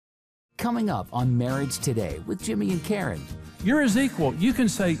Coming up on Marriage Today with Jimmy and Karen. You're his equal. You can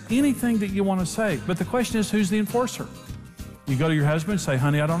say anything that you want to say, but the question is, who's the enforcer? You go to your husband and say,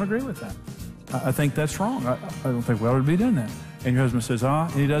 honey, I don't agree with that. I think that's wrong. I don't think we ought to be doing that. And your husband says,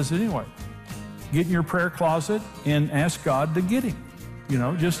 and he does it anyway. Get in your prayer closet and ask God to get him.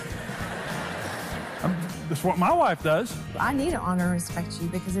 That's what my wife does. I need to honor and respect you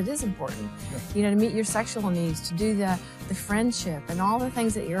because it is important. Yeah. To meet your sexual needs, to do the friendship and all the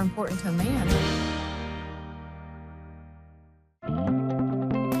things that are important to a man.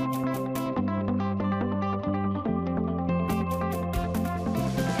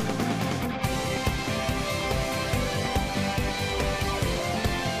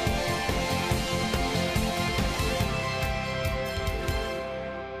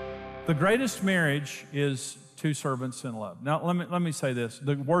 The greatest marriage is two servants in love. Now, let me say this.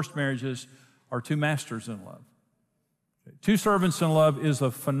 The worst marriages are two masters in love. Okay. Two servants in love is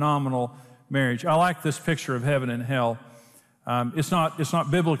a phenomenal marriage. I like this picture of heaven and hell. It's not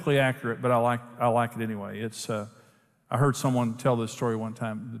biblically accurate, but I like it anyway. I heard someone tell this story one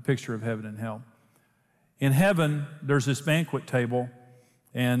time, the picture of heaven and hell. In heaven, there's this banquet table,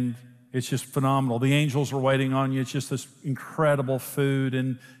 and it's just phenomenal. The angels are waiting on you. It's just this incredible food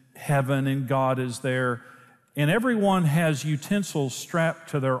and heaven, and God is there. And everyone has utensils strapped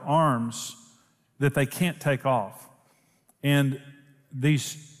to their arms that they can't take off. And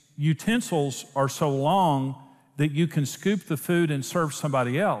these utensils are so long that you can scoop the food and serve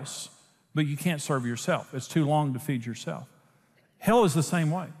somebody else, but you can't serve yourself. It's too long to feed yourself. Hell is the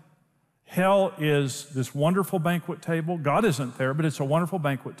same way. Hell is this wonderful banquet table. God isn't there, but it's a wonderful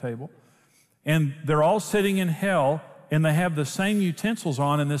banquet table. And they're all sitting in hell, and they have the same utensils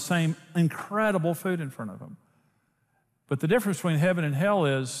on and the same incredible food in front of them. But the difference between heaven and hell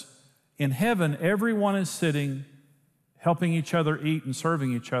is, in heaven, everyone is sitting, helping each other eat and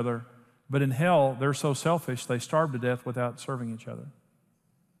serving each other. But in hell, they're so selfish, they starve to death without serving each other.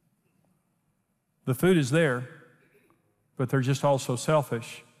 The food is there, but they're just all so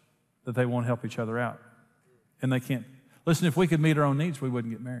selfish that they won't help each other out. And they can't. Listen, if we could meet our own needs, we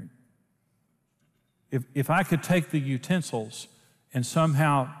wouldn't get married. If I could take the utensils and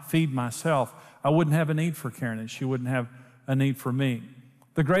somehow feed myself, I wouldn't have a need for Karen, and she wouldn't have a need for me.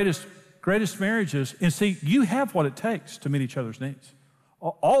 The greatest marriages, and see, you have what it takes to meet each other's needs.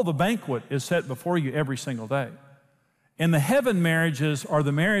 All the banquet is set before you every single day. And the heaven marriages are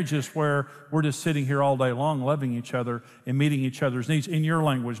the marriages where we're just sitting here all day long loving each other and meeting each other's needs in your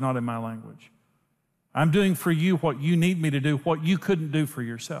language, not in my language. I'm doing for you what you need me to do, what you couldn't do for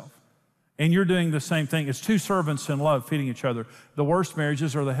yourself. And you're doing the same thing. It's two servants in love feeding each other. The worst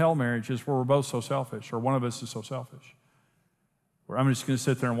marriages are the hell marriages where we're both so selfish, or one of us is so selfish, where I'm just going to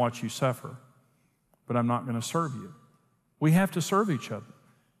sit there and watch you suffer, but I'm not going to serve you. We have to serve each other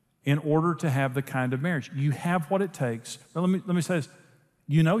in order to have the kind of marriage. You have what it takes. But let me say this.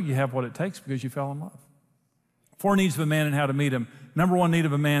 You know you have what it takes because you fell in love. 4 needs of a man and how to meet him. Number 1 need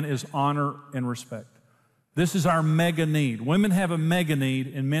of a man is honor and respect. This is our mega need. Women have a mega need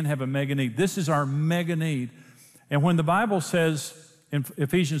and men have a mega need. This is our mega need. And when the Bible says in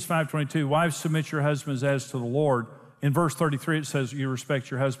Ephesians 5:22, wives submit your husbands as to the Lord, in verse 33 it says you respect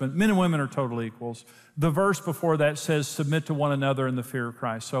your husband. Men and women are total equals. The verse before that says submit to one another in the fear of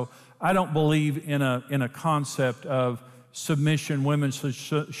Christ. So I don't believe in a concept of submission. Women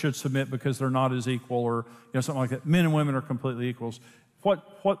should submit because they're not as equal, or something like that. Men and women are completely equals.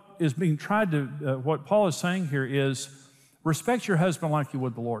 What is being tried to, what Paul is saying here is respect your husband like you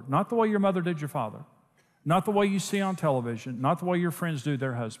would the Lord. Not the way your mother did your father. Not the way you see on television. Not the way your friends do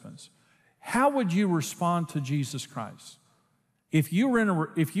their husbands. How would you respond to Jesus Christ? If you were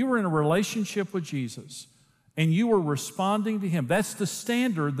in a relationship with Jesus and you were responding to Him, that's the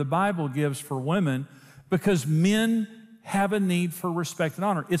standard the Bible gives for women, because men have a need for respect and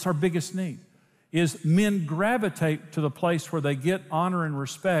honor. It's our biggest need. Is men gravitate to the place where they get honor and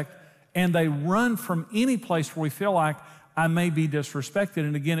respect, and they run from any place where we feel like I may be disrespected.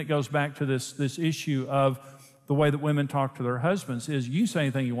 And again, it goes back to this issue of the way that women talk to their husbands is you say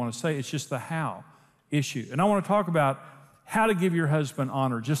anything you want to say, it's just the how issue. And I want to talk about how to give your husband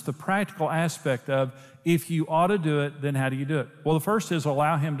honor, just the practical aspect of if you ought to do it, then how do you do it? Well, the first is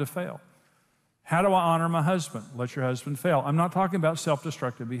allow him to fail. How do I honor my husband? Let your husband fail. I'm not talking about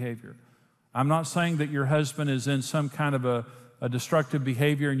self-destructive behavior. I'm not saying that your husband is in some kind of a destructive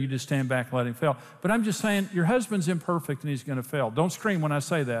behavior and you just stand back and let him fail. But I'm just saying your husband's imperfect and he's going to fail. Don't scream when I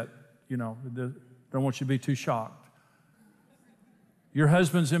say that. Don't want you to be too shocked. Your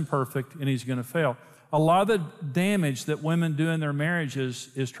husband's imperfect and he's going to fail. A lot of the damage that women do in their marriages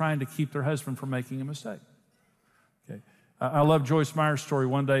is trying to keep their husband from making a mistake. Okay. I love Joyce Meyer's story.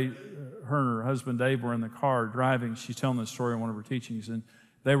 One day, and her husband Dave were in the car driving. She's telling this story in one of her teachings, and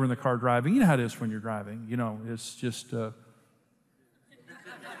they were in the car driving. You know how it is when you're driving. You know, it's just...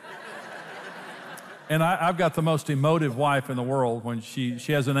 And I've got the most emotive wife in the world. When she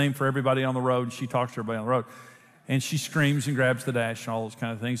has a name for everybody on the road, and she talks to everybody on the road. And she screams and grabs the dash and all those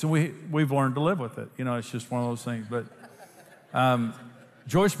kind of things. And we've learned to live with it. You know, it's just one of those things. But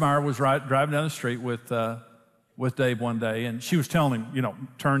Joyce Meyer was driving down the street with Dave one day, and she was telling him, you know,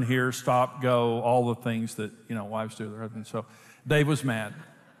 turn here, stop, go, all the things that, you know, wives do with their husbands. So Dave was mad.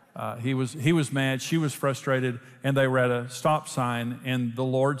 He was mad. She was frustrated. And they were at a stop sign, and the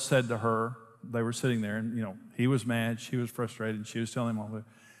Lord said to her, they were sitting there, and, you know, he was mad, she was frustrated, and she was telling him all that.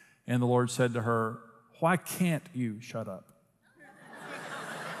 And the Lord said to her, why can't you shut up?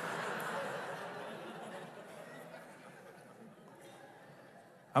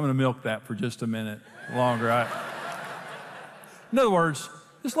 I'm going to milk that for just a minute longer. In other words,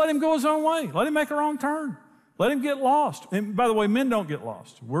 just let him go his own way. Let him make a wrong turn. Let him get lost. And by the way, men don't get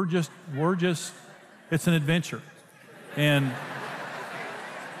lost. We're just, it's an adventure. And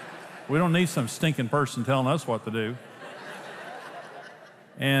we don't need some stinking person telling us what to do.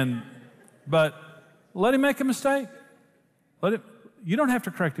 But let him make a mistake. You don't have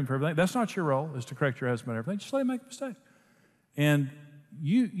to correct him for everything. That's not your role, is to correct your husband and everything. Just let him make a mistake. And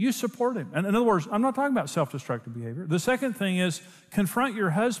you support him. And in other words, I'm not talking about self-destructive behavior. The second thing is confront your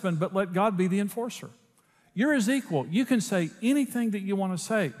husband, but let God be the enforcer. You're his equal. You can say anything that you want to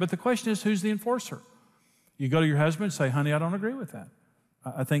say. But the question is, who's the enforcer? You go to your husband and say, honey, I don't agree with that.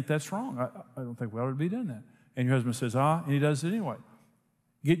 I think that's wrong. I don't think we ought to be doing that. And your husband says, and he does it anyway.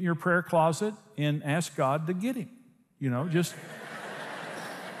 Get in your prayer closet and ask God to get him. You know,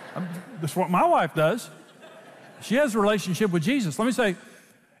 that's what my wife does. She has a relationship with Jesus. Let me say,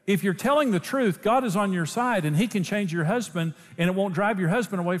 if you're telling the truth, God is on your side, and he can change your husband, and it won't drive your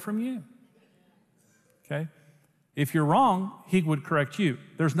husband away from you. Okay? If you're wrong, he would correct you.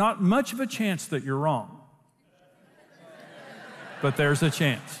 There's not much of a chance that you're wrong. But there's a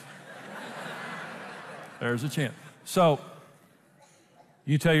chance. There's a chance. So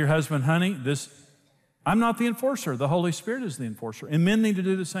you tell your husband, honey, I'm not the enforcer. The Holy Spirit is the enforcer. And men need to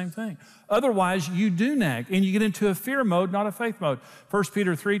do the same thing. Otherwise, you do nag, and you get into a fear mode, not a faith mode. 1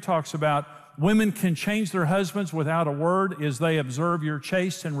 Peter 3 talks about women can change their husbands without a word as they observe your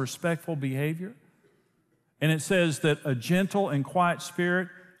chaste and respectful behavior. And it says that a gentle and quiet spirit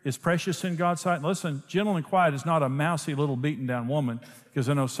is precious in God's sight. And listen, gentle and quiet is not a mousy little beaten down woman, because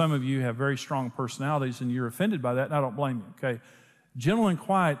I know some of you have very strong personalities and you're offended by that, and I don't blame you, okay? Gentle and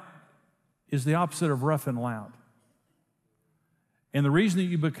quiet is the opposite of rough and loud. And the reason that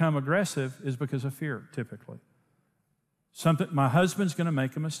you become aggressive is because of fear, typically. My husband's going to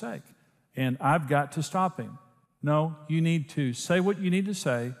make a mistake, and I've got to stop him. No, you need to say what you need to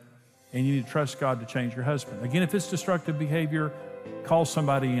say, and you need to trust God to change your husband. Again, if it's destructive behavior, call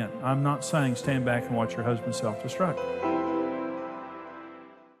somebody in. I'm not saying stand back and watch your husband self-destruct.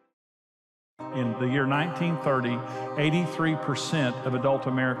 In the year 1930, 83% of adult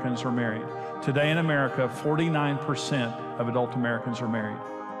Americans are married. Today in America, 49% of adult Americans are married.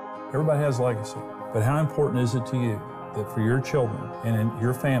 Everybody has legacy, but how important is it to you that for your children and in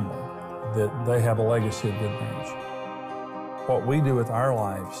your family that they have a legacy of good marriage? What we do with our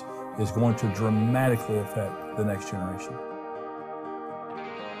lives is going to dramatically affect the next generation.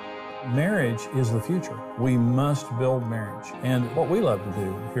 Marriage is the future. We must build marriage. And what we love to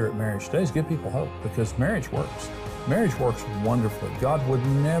do here at Marriage Today is give people hope, because marriage works. Marriage works wonderfully. God would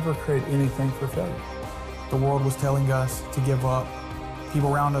never create anything for failure. The world was telling us to give up.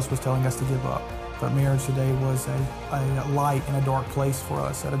 People around us was telling us to give up. But Marriage Today was a light in a dark place for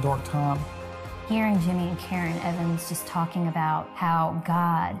us at a dark time. Hearing Jimmy and Karen Evans just talking about how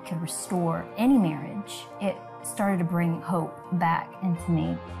God could restore any marriage, it started to bring hope back into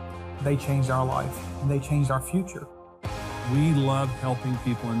me. They changed our life, and they changed our future. We love helping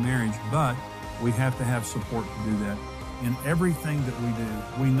people in marriage, but we have to have support to do that. In everything that we do,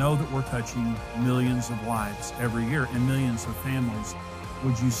 we know that we're touching millions of lives every year and millions of families.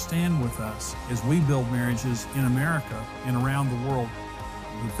 Would you stand with us as we build marriages in America and around the world?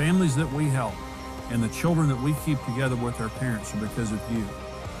 The families that we help and the children that we keep together with their parents are because of you.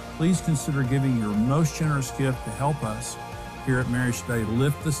 Please consider giving your most generous gift to help us here at Marriage Today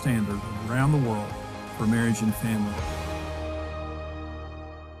lift the standard around the world for marriage and family.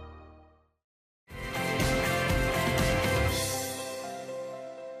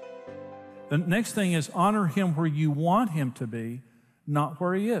 The next thing is honor him where you want him to be, not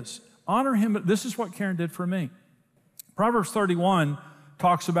where he is. Honor him. This is what Karen did for me. Proverbs 31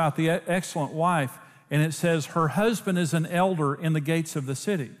 talks about the excellent wife, and it says her husband is an elder in the gates of the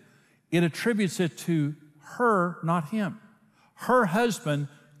city. it attributes it to her, not him. Her husband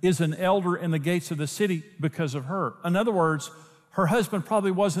is an elder in the gates of the city because of her. In other words, her husband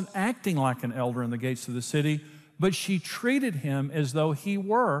probably wasn't acting like an elder in the gates of the city, but she treated him as though he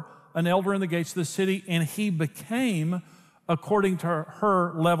were an elder in the gates of the city, and he became according to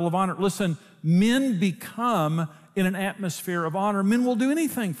her level of honor. Listen, men become in an atmosphere of honor. Men will do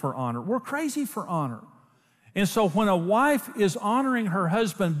anything for honor. We're crazy for honor. And so when a wife is honoring her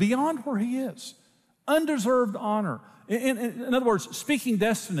husband beyond where he is, undeserved honor, in other words, speaking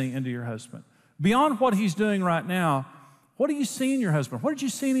destiny into your husband, beyond what he's doing right now, what do you see in your husband? What did you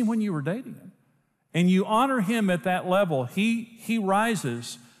see in him when you were dating him? And you honor him at that level. He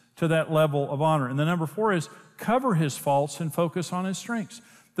rises to that level of honor. And the number 4 is cover his faults and focus on his strengths.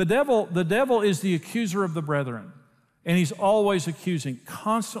 The devil is the accuser of the brethren. And he's always accusing,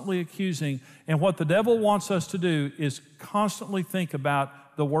 constantly accusing. And what the devil wants us to do is constantly think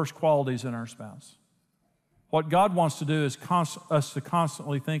about the worst qualities in our spouse. What God wants to do is us to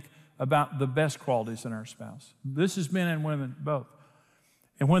constantly think about the best qualities in our spouse. This is men and women both.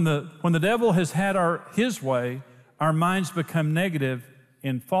 And when the devil has had his way, our minds become negative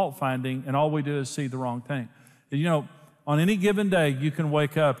in fault finding, and all we do is see the wrong thing. You know, on any given day, you can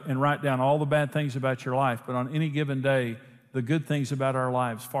wake up and write down all the bad things about your life, but on any given day, the good things about our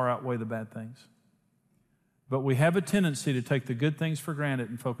lives far outweigh the bad things. But we have a tendency to take the good things for granted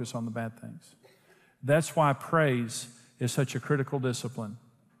and focus on the bad things. That's why praise is such a critical discipline.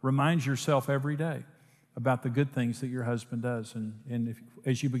 Remind yourself every day about the good things that your husband does. And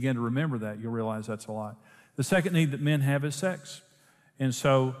as you begin to remember that, you'll realize that's a lot. The second need that men have is sex. And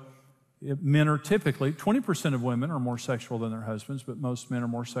so men are typically, 20% of women are more sexual than their husbands, but most men are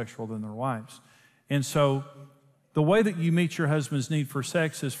more sexual than their wives. And so the way that you meet your husband's need for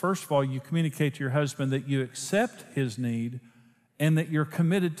sex is, first of all, you communicate to your husband that you accept his need and that you're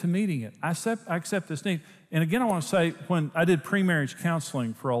committed to meeting it. I accept this need. And again, I want to say, when I did pre-marriage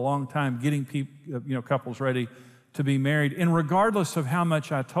counseling for a long time, getting people, couples ready to be married, and regardless of how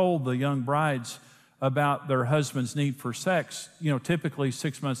much I told the young brides about their husband's need for sex, typically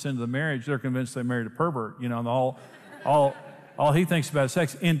 6 months into the marriage, they're convinced they married a pervert, and all he thinks about is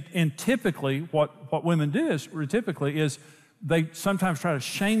sex. And typically, what women do is they sometimes try to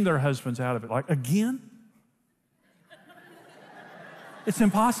shame their husbands out of it. Like, again? It's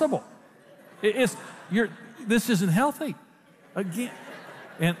impossible. This isn't healthy. Again.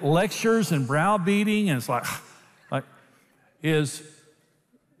 And lectures and browbeating, and it's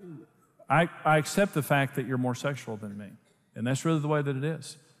I accept the fact that you're more sexual than me. And that's really the way that it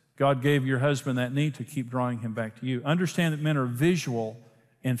is. God gave your husband that need to keep drawing him back to you. Understand that men are visual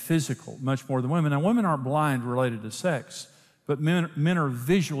and physical much more than women. Now, women aren't blind related to sex, but men are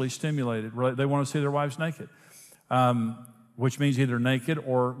visually stimulated. They want to see their wives naked. Which means either naked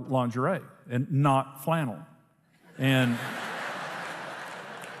or lingerie, and not flannel, and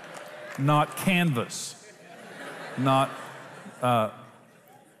not canvas, not.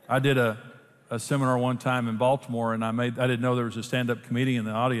 I did a seminar one time in Baltimore, and I didn't know there was a stand-up comedian in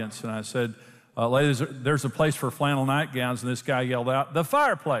the audience, and I said, "Ladies, there's a place for flannel nightgowns," and this guy yelled out, "The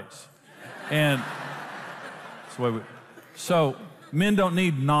fireplace!" And so men don't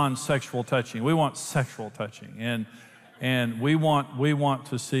need non-sexual touching. We want sexual touching, and we want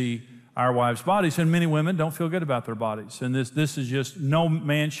to see our wives' bodies, and many women don't feel good about their bodies. And this is just, no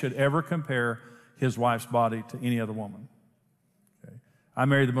man should ever compare his wife's body to any other woman. Okay? I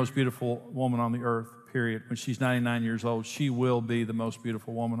married the most beautiful woman on the earth, period. When she's 99 years old, she will be the most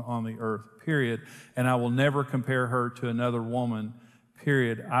beautiful woman on the earth, period. And I will never compare her to another woman,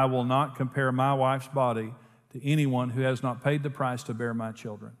 period. I will not compare my wife's body to anyone who has not paid the price to bear my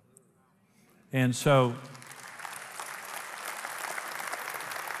children. And so,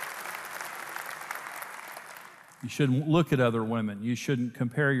 you shouldn't look at other women. You shouldn't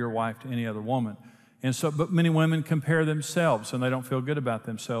compare your wife to any other woman. And so, but many women compare themselves, and they don't feel good about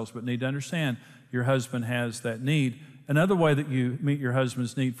themselves, but need to understand your husband has that need. Another way that you meet your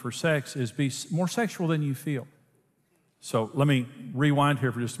husband's need for sex is be more sexual than you feel. So let me rewind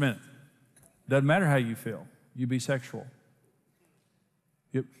here for just a minute. Doesn't matter how you feel. You be sexual.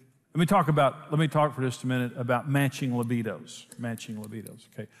 Let me talk for just a minute about matching libidos. Matching libidos,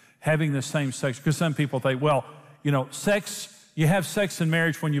 okay? Having the same sex, because some people think, well, sex, you have sex in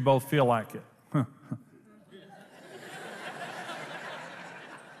marriage when you both feel like it.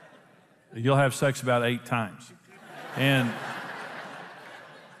 You'll have sex about 8 times. And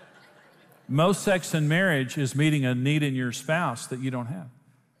most sex in marriage is meeting a need in your spouse that you don't have.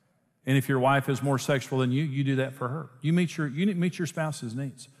 And if your wife is more sexual than you do that for her. You meet your spouse's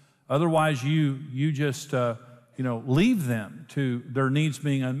needs. Otherwise, you just leave them to their needs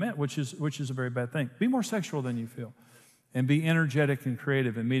being unmet, which is a very bad thing. Be more sexual than you feel. And be energetic and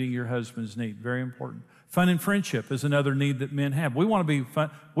creative in meeting your husband's need. Very important. Fun and friendship is another need that men have. We want to be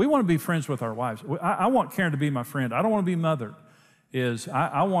fun. We want to be friends with our wives. I want Karen to be my friend. I don't want to be mothered.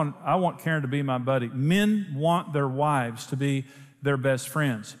 I want Karen to be my buddy. Men want their wives to be their best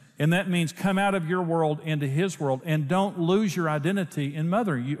friends. And that means come out of your world into his world and don't lose your identity in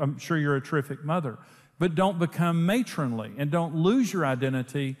mothering. I'm sure you're a terrific mother, but don't become matronly and don't lose your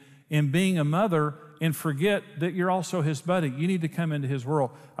identity in being a mother and forget that you're also his buddy. You need to come into his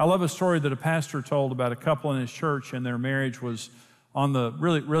world. I love a story that a pastor told about a couple in his church, and their marriage was on the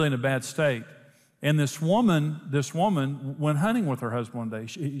really in a bad state. And this woman went hunting with her husband one day.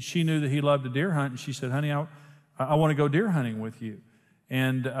 She knew that he loved to deer hunt, and she said, "Honey, I want to go deer hunting with you."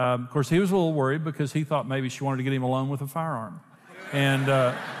 And of course, he was a little worried because he thought maybe she wanted to get him alone with a firearm. And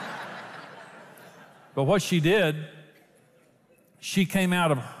but what she did, she came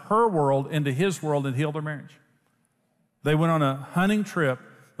out of her world into his world and healed their marriage. They went on a hunting trip.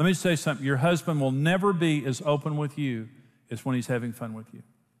 Let me say something. Your husband will never be as open with you as when he's having fun with you.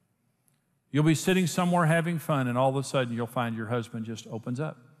 You'll be sitting somewhere having fun, and all of a sudden you'll find your husband just opens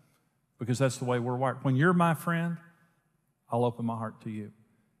up, because that's the way we're wired. When you're my friend, I'll open my heart to you.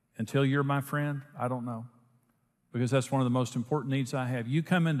 Until you're my friend, I don't know, because that's one of the most important needs I have. You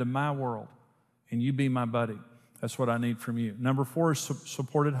come into my world and you be my buddy. That's what I need from you. Number 4 is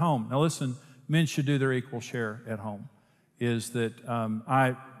support at home. Now listen, men should do their equal share at home. Is that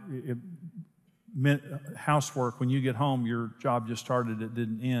housework, when you get home, your job just started, it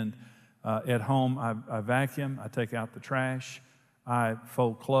didn't end. At home, I vacuum, I take out the trash, I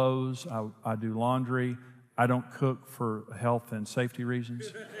fold clothes, I do laundry. I don't cook for health and safety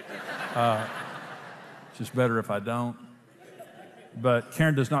reasons. It's just better if I don't. But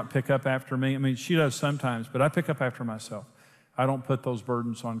Karen does not pick up after me. I mean, she does sometimes, but I pick up after myself. I don't put those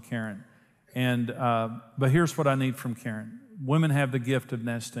burdens on Karen. But here's what I need from Karen. Women have the gift of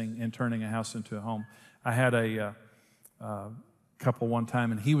nesting and turning a house into a home. I had a couple one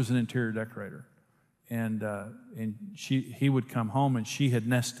time, and he was an interior decorator. And he would come home, and she had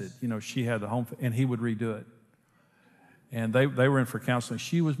nested. She had the home, and he would redo it. And they were in for counseling.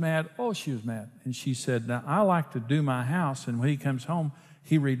 She was mad. Oh, she was mad. And she said, "Now, I like to do my house, and when he comes home,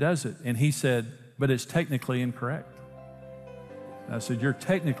 he redoes it." And he said, "But it's technically incorrect." And I said, "You're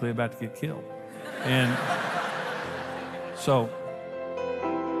technically about to get killed." And so,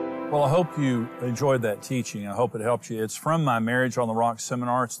 well, I hope you enjoyed that teaching. I hope it helped you. It's from my Marriage on the Rock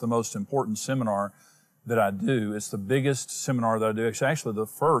seminar. It's the most important seminar that I do. It's the biggest seminar that I do. It's actually the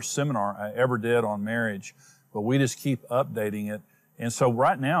first seminar I ever did on marriage, but we just keep updating it. And so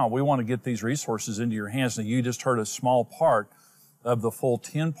right now, we want to get these resources into your hands. Now, you just heard a small part of the full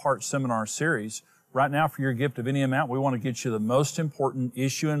 10-part seminar series. Right now, for your gift of any amount, we want to get you the most important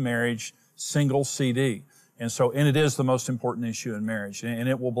issue in marriage single CD. And it is the most important issue in marriage, and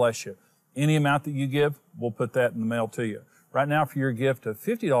it will bless you. Any amount that you give, we'll put that in the mail to you. Right now, for your gift of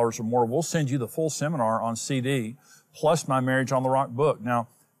 $50 or more, we'll send you the full seminar on CD, plus my Marriage on the Rock book. Now,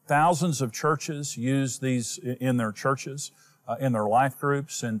 thousands of churches use these in their churches, in their life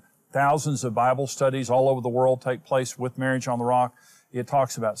groups, and thousands of Bible studies all over the world take place with Marriage on the Rock. It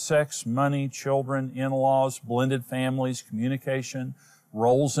talks about sex, money, children, in-laws, blended families, communication,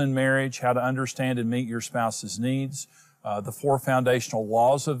 roles in marriage, how to understand and meet your spouse's needs, the 4 foundational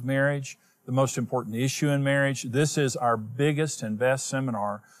laws of marriage, the most important issue in marriage. This is our biggest and best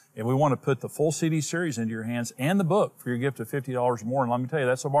seminar, and we want to put the full CD series into your hands and the book for your gift of $50 or more. And let me tell you,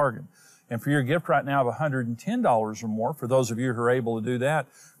 that's a bargain. And for your gift right now of $110 or more, for those of you who are able to do that,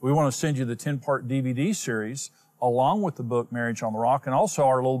 we want to send you the 10-part DVD series along with the book Marriage on the Rock, and also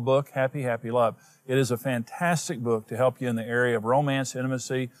our little book, Happy, Happy Love. It is a fantastic book to help you in the area of romance,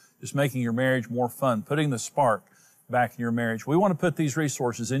 intimacy, just making your marriage more fun, putting the spark back in your marriage. We want to put these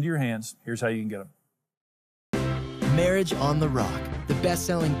resources into your hands. Here's how you can get them. Marriage on the Rock, the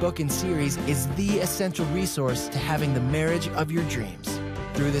best-selling book and series, is the essential resource to having the marriage of your dreams.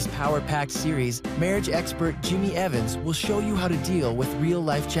 Through this power-packed series, marriage expert Jimmy Evans will show you how to deal with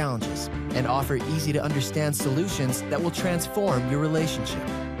real-life challenges and offer easy-to-understand solutions that will transform your relationship.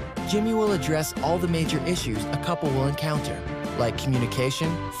 Jimmy will address all the major issues a couple will encounter, like communication,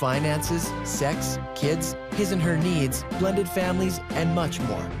 finances, sex, kids, his and her needs, blended families, and much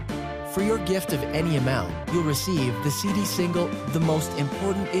more. For your gift of any amount, you'll receive the CD single, The Most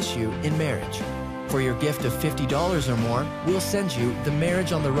Important Issue in Marriage. For your gift of $50 or more, we'll send you the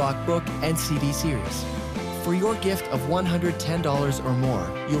Marriage on the Rock book and CD series. For your gift of $110 or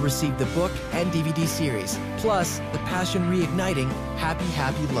more, you'll receive the book and DVD series, plus the Passion Reigniting Happy,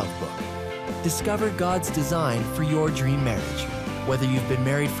 Happy Love book. Discover God's design for your dream marriage. Whether you've been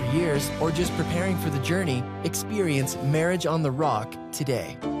married for years or just preparing for the journey, experience Marriage on the Rock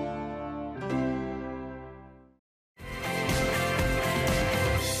today.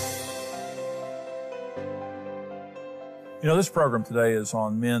 You know, this program today is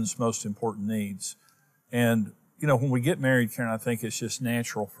on men's most important needs. And, you know, when we get married, Karen, I think it's just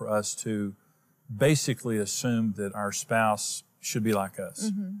natural for us to basically assume that our spouse should be like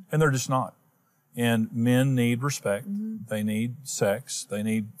us. And they're just not. And men need respect. They need sex. They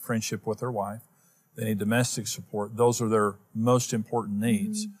need friendship with their wife. They need domestic support. Those are their most important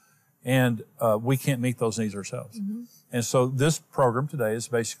needs. And we can't meet those needs ourselves. And so this program today is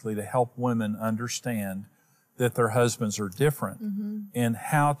basically to help women understand that their husbands are different and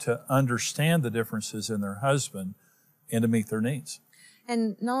how to understand the differences in their husband and to meet their needs.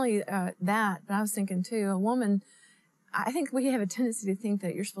 And not only that, but I was thinking too, a woman, I think we have a tendency to think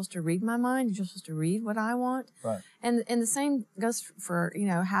that you're supposed to read my mind, you're supposed to read what I want. Right. And the same goes for, you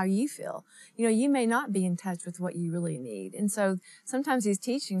know, how you feel. You know, you may not be in touch with what you really need. And so sometimes these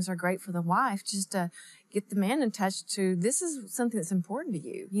teachings are great for the wife just to get the man in touch to, this is something that's important to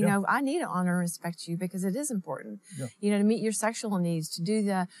you. You know, I need to honor and respect you because it is important. You know, to meet your sexual needs, to do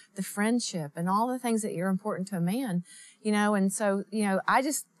the friendship and all the things that are important to a man, you know. And so, you know,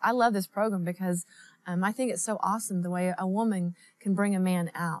 I love this program because I think it's so awesome the way a woman can bring a man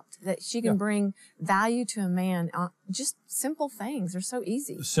out, that she can bring value to a man. Just simple things are so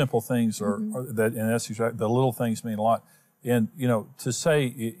easy. Simple things are that, and that's exactly, the little things mean a lot. And, you know, to say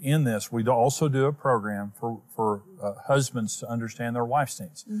in this, we also do a program for husbands to understand their wife's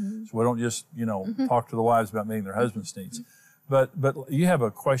needs. So we don't just, you know, talk to the wives about meeting their husband's needs. But you have a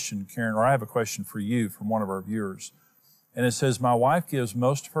question, Karen, or I have a question for you from one of our viewers. And it says, my wife gives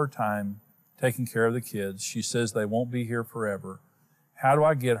most of her time taking care of the kids. She says they won't be here forever. How do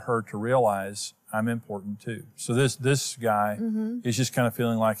I get her to realize I'm important too? So this guy is just kind of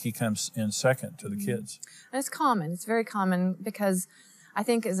feeling like he comes in second to the kids. And it's common. It's very common because I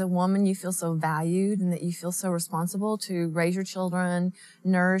think as a woman, you feel so valued and that you feel so responsible to raise your children,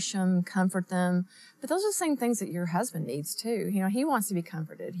 nourish them, comfort them. But those are the same things that your husband needs too. You know, he wants to be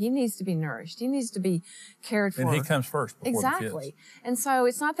comforted. He needs to be nourished. He needs to be cared for. And he comes first before the kids. And so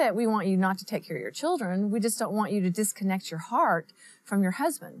it's not that we want you not to take care of your children. We just don't want you to disconnect your heart from your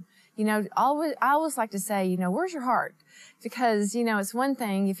husband. You know, I always like to say, you know, where's your heart? Because, you know, it's one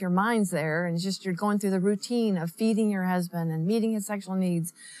thing if your mind's there and it's just you're going through the routine of feeding your husband and meeting his sexual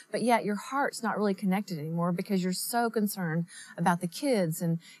needs, but yet your heart's not really connected anymore because you're so concerned about the kids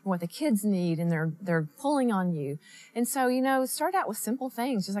and what the kids need, and they're pulling on you. And so, you know, start out with simple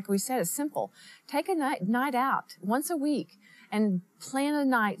things, just like we said, it's simple. Take a night out once a week and plan a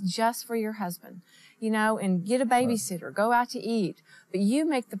night just for your husband. You know, and get a babysitter, go out to eat. But you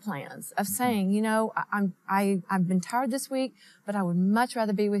make the plans of saying, you know, I've been tired this week, but I would much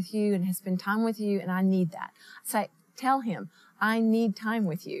rather be with you and spend time with you, and I need that. Tell him, I need time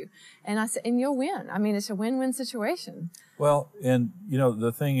with you. And I said, and you'll win. I mean, it's a win-win situation. Well, and, you know,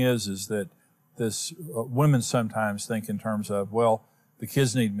 the thing is that this, women sometimes think in terms of, well, the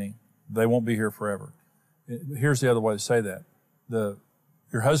kids need me. They won't be here forever. Here's the other way to say that.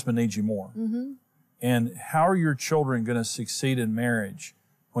 Your husband needs you more. And how are your children going to succeed in marriage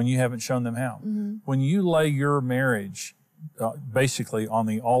when you haven't shown them how? When you lay your marriage basically on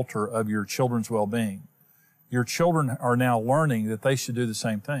the altar of your children's well-being, your children are now learning that they should do the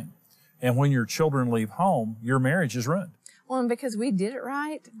same thing. And when your children leave home, your marriage is ruined. Well, and because we did it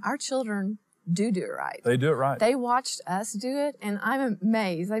right, our children do it right. They do it right. They watched us do it, and I'm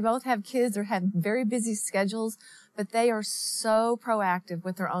amazed. They both have kids or have very busy schedules, but they are so proactive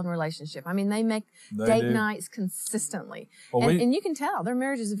with their own relationship. I mean, they make date nights consistently. Well, and you can tell their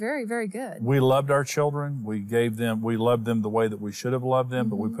marriage is very, very good. We loved our children. We loved them the way that we should have loved them,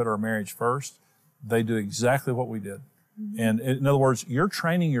 but we put our marriage first. They do exactly what we did. And in other words, you're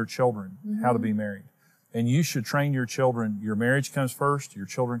training your children how to be married. And you should train your children. Your marriage comes first. Your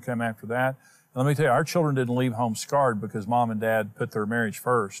children come after that. And let me tell you, our children didn't leave home scarred because mom and dad put their marriage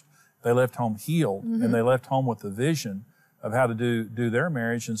first. They left home healed, and they left home with the vision of how to do their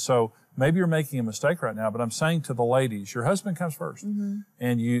marriage. And so maybe you're making a mistake right now, but I'm saying to the ladies, your husband comes first,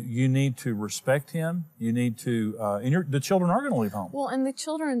 and you need to respect him. You need to, and the children are going to leave home. Well, and the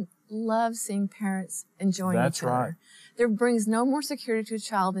children love seeing parents enjoying each other. That's right. There brings no more security to a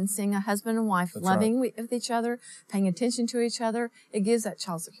child than seeing a husband and wife loving with each other, paying attention to each other. It gives that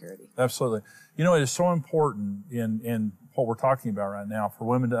child security. Absolutely. You know, it is so important in what we're talking about right now for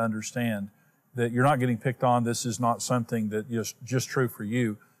women to understand that you're not getting picked on. This is not something that is just true for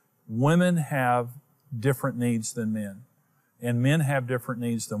you. Women have different needs than men. And men have different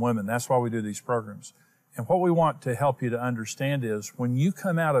needs than women. That's why we do these programs. And what we want to help you to understand is when you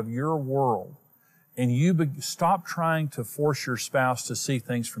come out of your world and you stop trying to force your spouse to see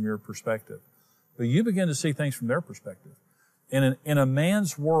things from your perspective, but you begin to see things from their perspective. And in a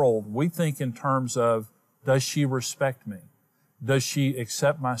man's world, we think in terms of, does she respect me? Does she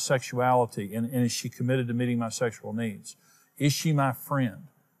accept my sexuality? And is she committed to meeting my sexual needs? Is she my friend?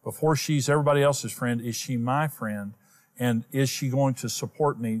 Before she's everybody else's friend, is she my friend? And is she going to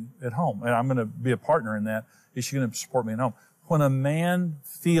support me at home? And I'm going to be a partner in that. Is she going to support me at home? When a man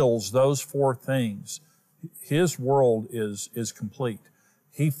feels those four things, his world is complete.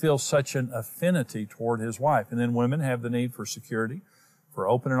 He feels such an affinity toward his wife. And then women have the need for security, for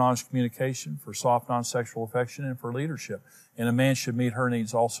open and honest communication, for soft, non-sexual affection, and for leadership. And a man should meet her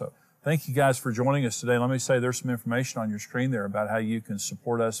needs also. Thank you guys for joining us today. Let me say there's some information on your screen there about how you can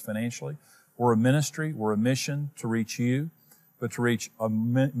support us financially. We're a ministry, we're a mission to reach you, but to reach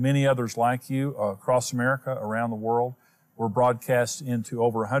many others like you across America, around the world. We're broadcast into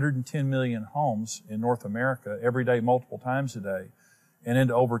over 110 million homes in North America every day, multiple times a day, and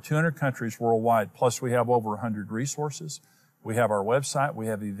into over 200 countries worldwide. Plus, we have over 100 resources. We have our website, we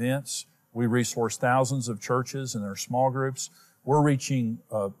have events, we resource thousands of churches and their small groups. We're reaching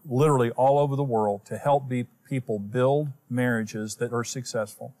literally all over the world to help people build marriages that are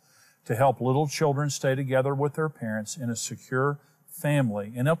successful, to help little children stay together with their parents in a secure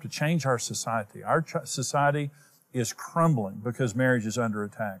family, and help to change our society. Our society is crumbling because marriage is under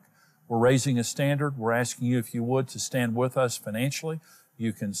attack. We're raising a standard. We're asking you, if you would, to stand with us financially.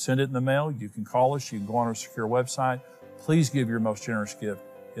 You can send it in the mail. You can call us. You can go on our secure website. Please give your most generous gift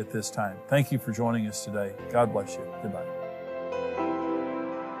at this time. Thank you for joining us today. God bless you. Goodbye.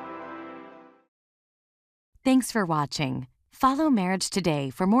 Thanks for watching. Follow Marriage Today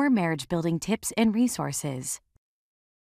for more marriage building tips and resources.